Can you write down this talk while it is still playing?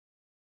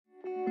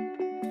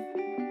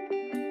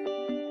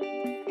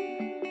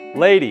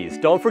Ladies,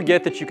 don't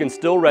forget that you can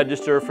still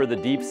register for the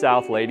Deep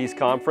South Ladies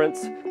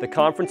Conference. The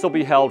conference will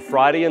be held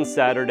Friday and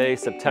Saturday,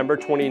 September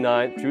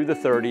 29th through the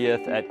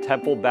 30th at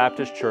Temple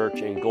Baptist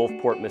Church in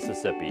Gulfport,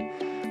 Mississippi.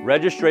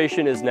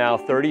 Registration is now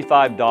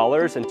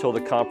 $35 until the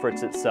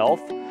conference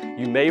itself.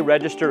 You may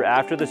register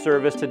after the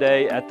service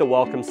today at the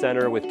Welcome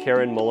Center with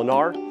Karen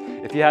Molinar.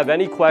 If you have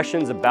any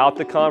questions about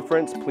the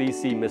conference, please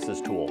see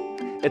Mrs. Toole.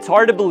 It's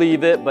hard to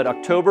believe it, but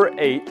October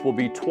 8th will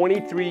be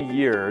 23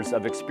 years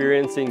of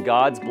experiencing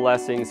God's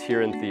blessings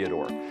here in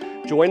Theodore.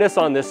 Join us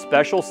on this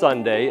special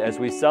Sunday as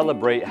we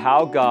celebrate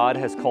how God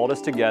has called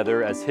us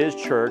together as His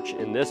church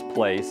in this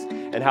place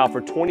and how for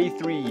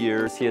 23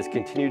 years He has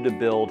continued to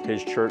build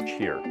His church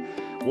here.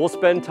 We'll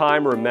spend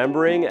time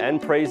remembering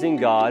and praising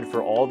God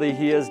for all that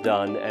He has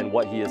done and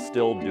what He is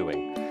still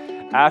doing.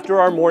 After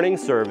our morning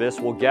service,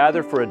 we'll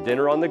gather for a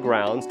dinner on the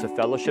grounds to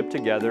fellowship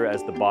together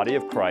as the body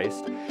of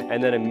Christ,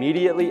 and then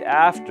immediately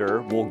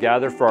after, we'll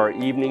gather for our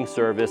evening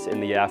service in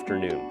the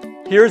afternoon.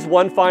 Here's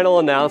one final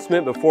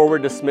announcement before we're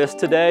dismissed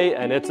today,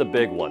 and it's a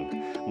big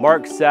one.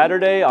 Mark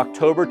Saturday,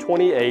 October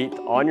 28th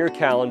on your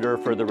calendar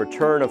for the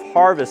return of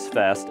Harvest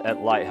Fest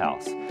at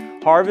Lighthouse.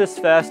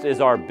 Harvest Fest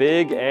is our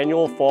big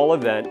annual fall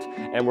event,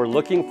 and we're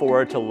looking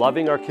forward to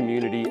loving our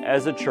community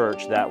as a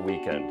church that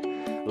weekend.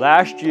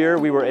 Last year,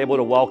 we were able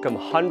to welcome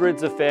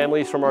hundreds of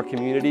families from our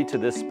community to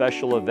this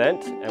special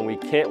event, and we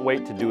can't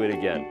wait to do it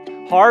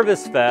again.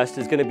 Harvest Fest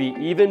is going to be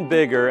even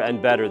bigger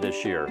and better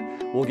this year.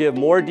 We'll give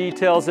more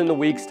details in the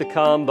weeks to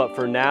come, but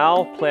for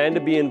now, plan to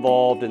be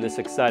involved in this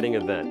exciting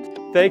event.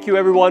 Thank you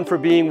everyone for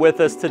being with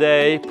us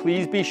today.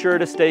 Please be sure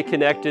to stay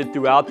connected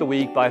throughout the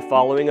week by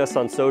following us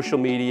on social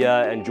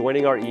media and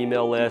joining our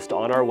email list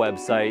on our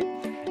website.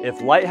 If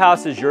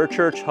Lighthouse is your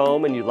church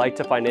home and you'd like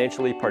to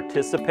financially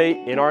participate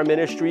in our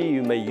ministry,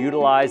 you may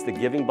utilize the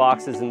giving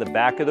boxes in the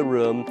back of the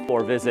room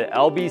or visit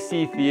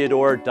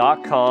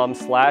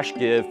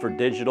lbctheodore.com/give for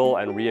digital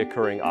and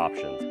reoccurring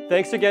options.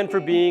 Thanks again for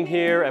being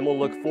here, and we'll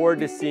look forward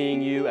to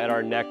seeing you at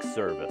our next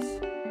service.